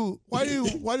 Why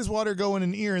does water go in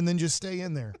an ear and then just stay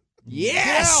in there?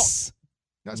 Yes.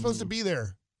 Not supposed to be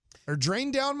there. Or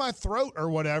drain down my throat or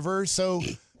whatever. So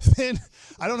then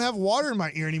I don't have water in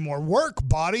my ear anymore. Work,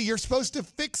 body. You're supposed to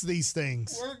fix these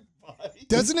things. Work, body.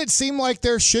 Doesn't it seem like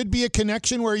there should be a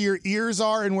connection where your ears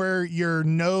are and where your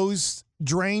nose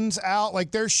drains out?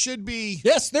 Like there should be.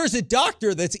 Yes, there's a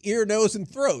doctor that's ear, nose, and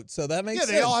throat. So that makes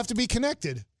sense. Yeah, they all have to be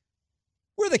connected.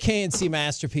 We're the K&C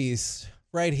Masterpiece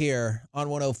right here on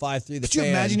 105.3 The Could you Fan.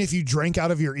 imagine if you drank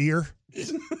out of your ear?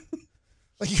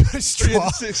 Like you got a straw.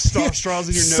 Straws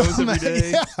in your nose every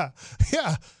day.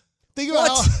 Yeah. Think about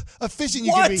how efficient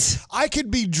you could be. I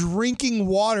could be drinking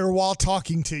water while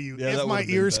talking to you Yeah, if that my would've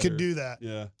been ears better. could do that.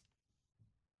 Yeah.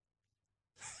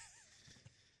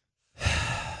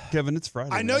 Kevin, it's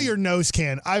Friday. I know man. your nose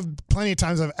can. I've plenty of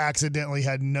times I've accidentally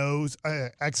had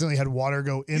water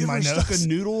go in You my ever nose. stuck a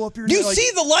noodle up your You nose?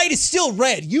 see the light is still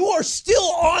red. You are still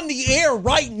on the air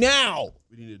right now.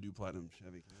 We need to do platinum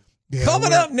Chevy. Yeah,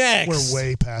 Coming up next. We're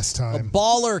way past A time.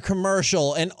 baller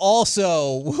commercial, and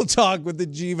also we'll talk with the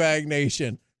G-Bag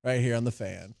Nation right here on The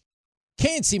Fan.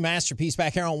 K&C Masterpiece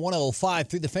back here on 105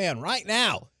 through The Fan right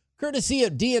now. Courtesy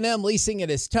of D&M Leasing, it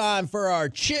is time for our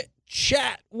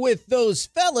chit-chat with those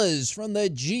fellas from the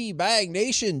G-Bag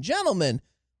Nation. Gentlemen,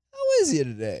 how is you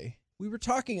today? We were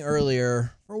talking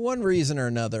earlier, for one reason or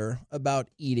another, about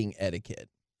eating etiquette.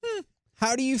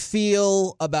 How do you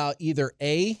feel about either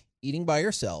A, eating by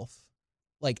yourself,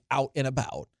 like out and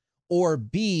about, or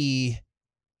B,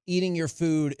 eating your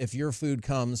food if your food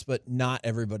comes, but not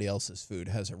everybody else's food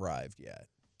has arrived yet?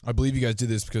 I believe you guys did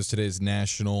this because today's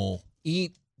National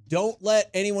Don't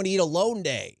let anyone eat alone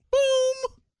day.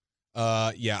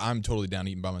 Boom. Yeah, I'm totally down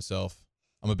eating by myself.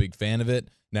 I'm a big fan of it.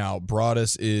 Now,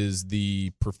 Broadus is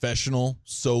the professional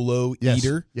solo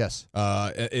eater. Yes.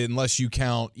 Unless you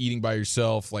count eating by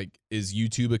yourself, like, is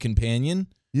YouTube a companion?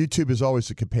 YouTube is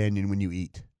always a companion when you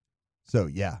eat. So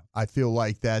yeah, I feel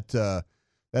like that's a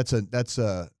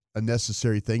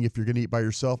necessary thing if you're going to eat by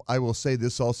yourself. I will say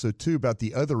this also too about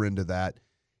the other end of that.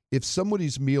 If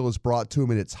somebody's meal is brought to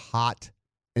them and it's hot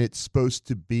and it's supposed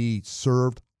to be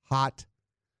served hot,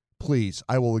 please,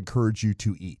 I will encourage you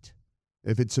to eat.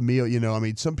 If it's a meal,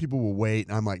 some people will wait,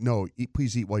 and I'm like, no,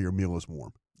 please eat while your meal is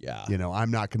warm. Yeah.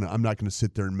 I'm not gonna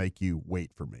sit there and make you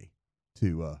wait for me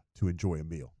to enjoy a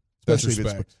meal, That's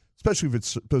especially if it's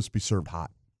supposed to be served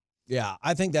hot. Yeah,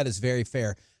 I think that is very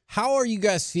fair. How are you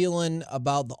guys feeling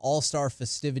about the All-Star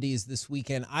festivities this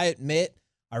weekend? I admit,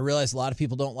 I realize a lot of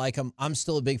people don't like them. I'm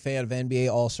still a big fan of NBA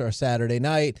All-Star Saturday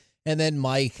night. And then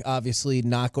Mike, obviously,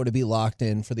 not going to be locked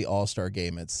in for the All-Star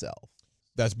game itself.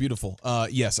 That's beautiful.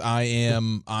 Yes, I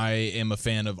am a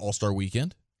fan of All-Star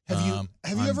Weekend. Have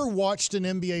you ever watched an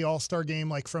NBA All-Star game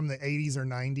like from the 80s or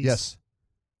 90s? Yes.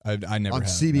 I never on have,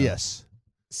 CBS. No.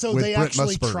 So with they Brent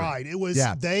actually Musburger. tried. It was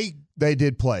they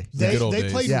did play. They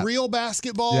days. played Yeah. real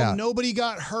basketball. Yeah. Nobody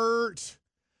got hurt.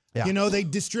 Yeah. They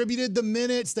distributed the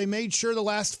minutes. They made sure the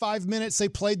last 5 minutes they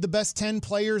played the best 10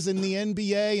 players in the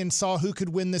NBA and saw who could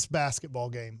win this basketball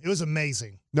game. It was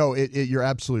amazing. No, you're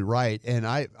absolutely right. And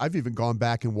I've even gone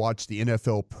back and watched the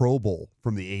NFL Pro Bowl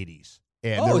from the 80s.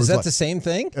 And is that the same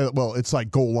thing? Well, it's like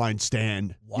goal line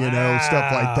stand, stuff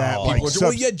like that. People Like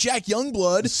well, you had Jack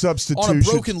Youngblood substitution on a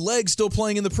broken leg still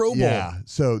playing in the Pro Bowl. Yeah.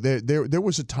 So there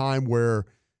was a time where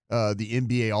the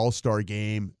NBA All-Star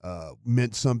game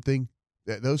meant something.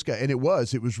 Those guys, and it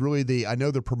was really I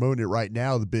know they're promoting it right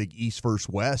now, the big East versus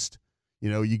West.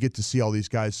 You get to see all these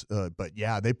guys, but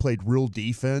yeah, they played real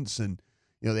defense, and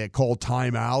they had called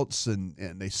timeouts,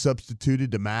 and they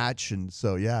substituted to match, and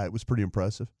so yeah, it was pretty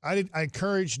impressive. I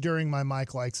encourage during my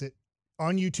Mike Likes It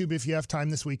on YouTube, if you have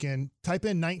time this weekend, type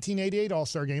in 1988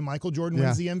 All-Star Game. Michael Jordan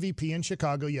wins the MVP in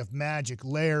Chicago. You have Magic,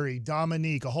 Larry,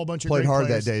 Dominique, a whole bunch of played great hard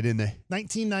players. that day, didn't they?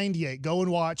 1998. Go and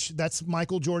watch. That's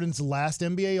Michael Jordan's last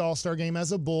NBA All-Star Game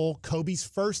as a Bull, Kobe's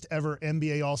first ever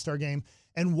NBA All-Star Game.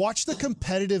 And watch the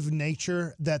competitive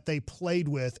nature that they played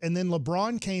with. And then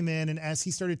LeBron came in, and as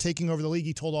he started taking over the league,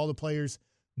 he told all the players,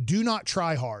 do not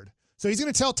try hard. So he's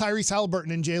going to tell Tyrese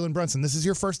Halliburton and Jalen Brunson, this is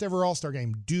your first ever All-Star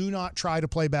game. Do not try to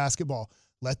play basketball.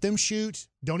 Let them shoot.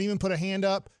 Don't even put a hand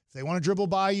up. If they want to dribble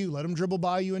by you, let them dribble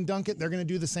by you and dunk it. They're going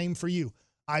to do the same for you.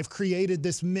 I've created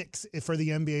this mix for the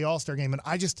NBA All-Star game, and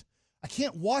I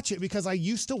can't watch it because I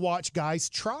used to watch guys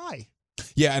try.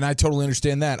 Yeah, and I totally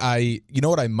understand that. You know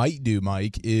what I might do,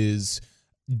 Mike, is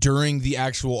during the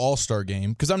actual All-Star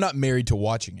game, because I'm not married to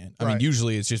watching it. I mean,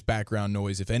 usually it's just background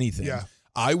noise, if anything. Yeah.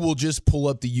 I will just pull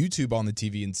up the YouTube on the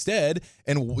TV instead,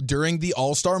 and during the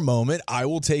All-Star moment, I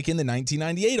will take in the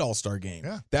 1998 All-Star game.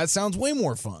 Yeah. That sounds way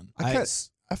more fun. I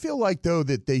feel like, though,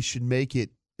 that they should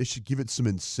give it some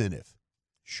incentive.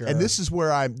 Sure. And this is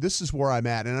where I'm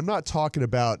at, and I'm not talking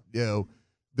about,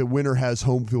 the winner has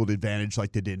home field advantage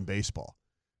like they did in baseball.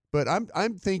 But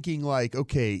I'm thinking like,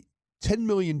 okay, $10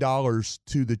 million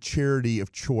to the charity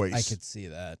of choice. I could see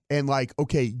that. And like,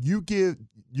 okay,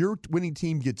 your winning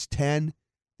team gets 10,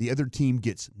 the other team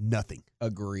gets nothing.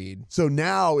 Agreed. So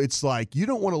now it's like you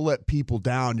don't want to let people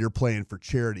down you're playing for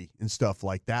charity and stuff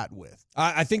like that with.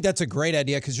 I think that's a great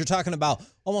idea because you're talking about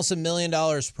almost $1 million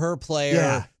per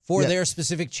player for their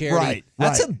specific charity. Right.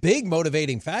 That's a big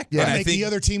motivating factor. Yeah, make the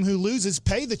other team who loses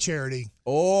pay the charity.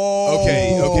 Oh,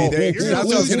 okay. You're That's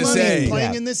what I was going to say.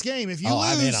 Playing in this game, if you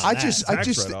lose, I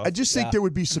just think there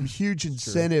would be some huge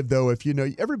incentive though if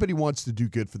everybody wants to do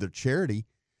good for their charity.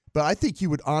 But I think you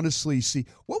would honestly see,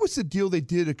 what was the deal they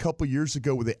did a couple years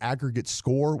ago with the aggregate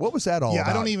score? What was that all about?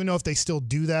 I don't even know if they still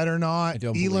do that or not.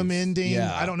 Elam ending.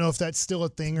 Yeah. I don't know if that's still a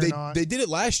thing or not. They did it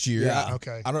last year. Yeah.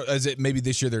 Okay. I don't. Is it maybe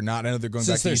this year they're not? I know they're going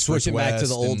back to they're East switching versus back to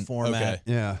the West old and- format. Okay.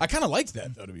 Yeah. I kind of liked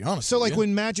that though, to be honest. So with like you.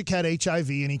 when Magic had HIV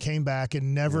and he came back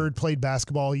and never played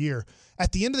basketball all year,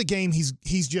 at the end of the game, he's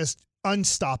just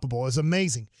unstoppable. It's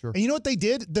amazing. Sure. And you know what they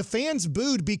did? The fans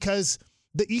booed because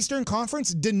the Eastern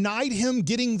Conference denied him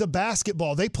getting the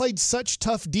basketball. They played such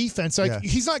tough defense.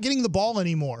 He's not getting the ball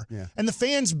anymore. Yeah. And the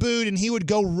fans booed, and he would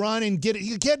go run and get it.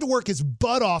 He had to work his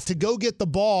butt off to go get the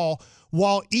ball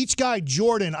while each guy,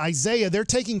 Jordan, Isaiah, they're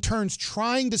taking turns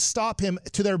trying to stop him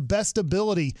to their best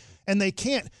ability, and they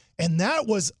can't. And that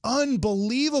was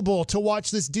unbelievable to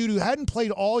watch this dude who hadn't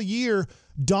played all year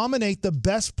dominate the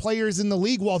best players in the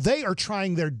league while they are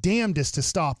trying their damnedest to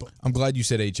stop him. I'm glad you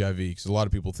said HIV because a lot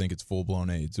of people think it's full-blown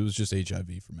AIDS. It was just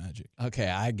HIV for Magic. Okay,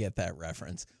 I get that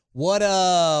reference. What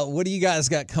do you guys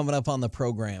got coming up on the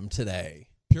program today?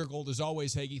 Pure Gold as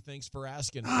always, Hagee. Thanks for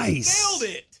asking. Nice. Nailed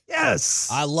it. Yes.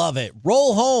 I love it.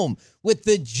 Roll home with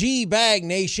the G-Bag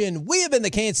Nation. We have been the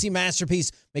K&C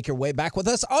Masterpiece. Make your way back with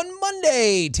us on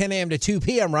Monday, 10 a.m. to 2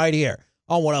 p.m. right here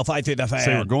on 105.3 The Fan.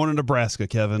 So we're going to Nebraska,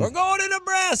 Kevin. We're going to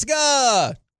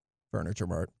Nebraska. Furniture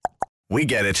Mart. We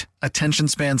get it. Attention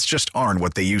spans just aren't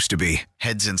what they used to be.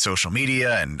 Heads in social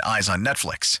media and eyes on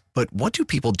Netflix. But what do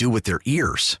people do with their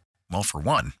ears? Well, for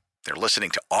one, they're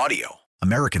listening to audio.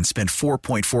 Americans spend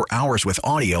 4.4 hours with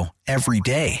audio every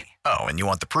day. Oh, and you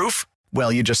want the proof?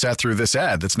 Well, you just sat through this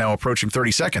ad that's now approaching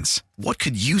 30 seconds. What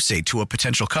could you say to a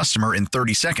potential customer in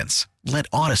 30 seconds? Let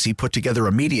Odyssey put together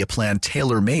a media plan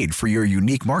tailor-made for your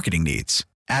unique marketing needs.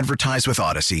 Advertise with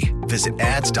Odyssey. Visit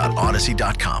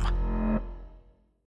ads.odyssey.com.